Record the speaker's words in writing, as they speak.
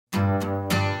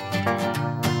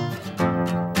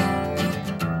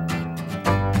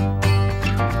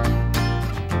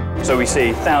So we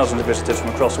see thousands of visitors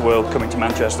from across the world coming to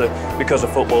Manchester because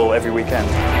of football every weekend.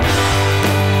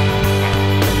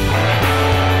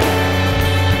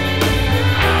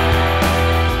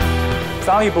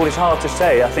 Valuable is hard to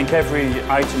say. I think every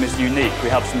item is unique. We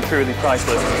have some truly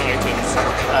priceless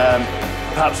items.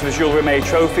 Perhaps the Jules Rimet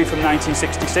trophy from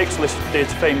 1966, listed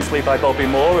famously by Bobby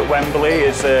Moore at Wembley,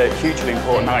 is a hugely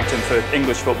important item for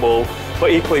English football.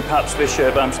 But equally, perhaps this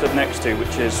shirt that I'm stood next to,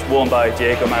 which is worn by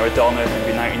Diego Maradona in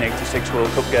the 1986 World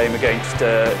Cup game against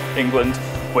England,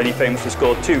 when he famously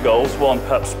scored 2 goals, one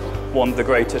perhaps one of the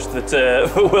greatest that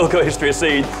World Cup history has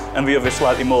seen, and the other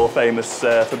slightly more famous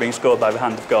for being scored by the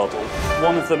hand of God.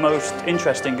 One of the most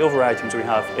interesting other items we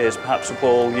have is perhaps a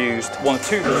ball used, one of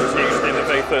 2 balls used in the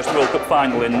very first World Cup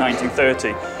final in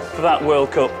 1930. For that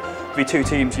World Cup, the 2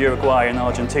 teams, Uruguay and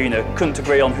Argentina, couldn't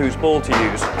agree on whose ball to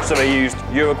use, so they used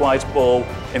Uruguay's ball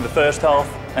in the first half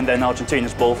and then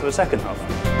Argentina's ball for the second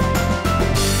half.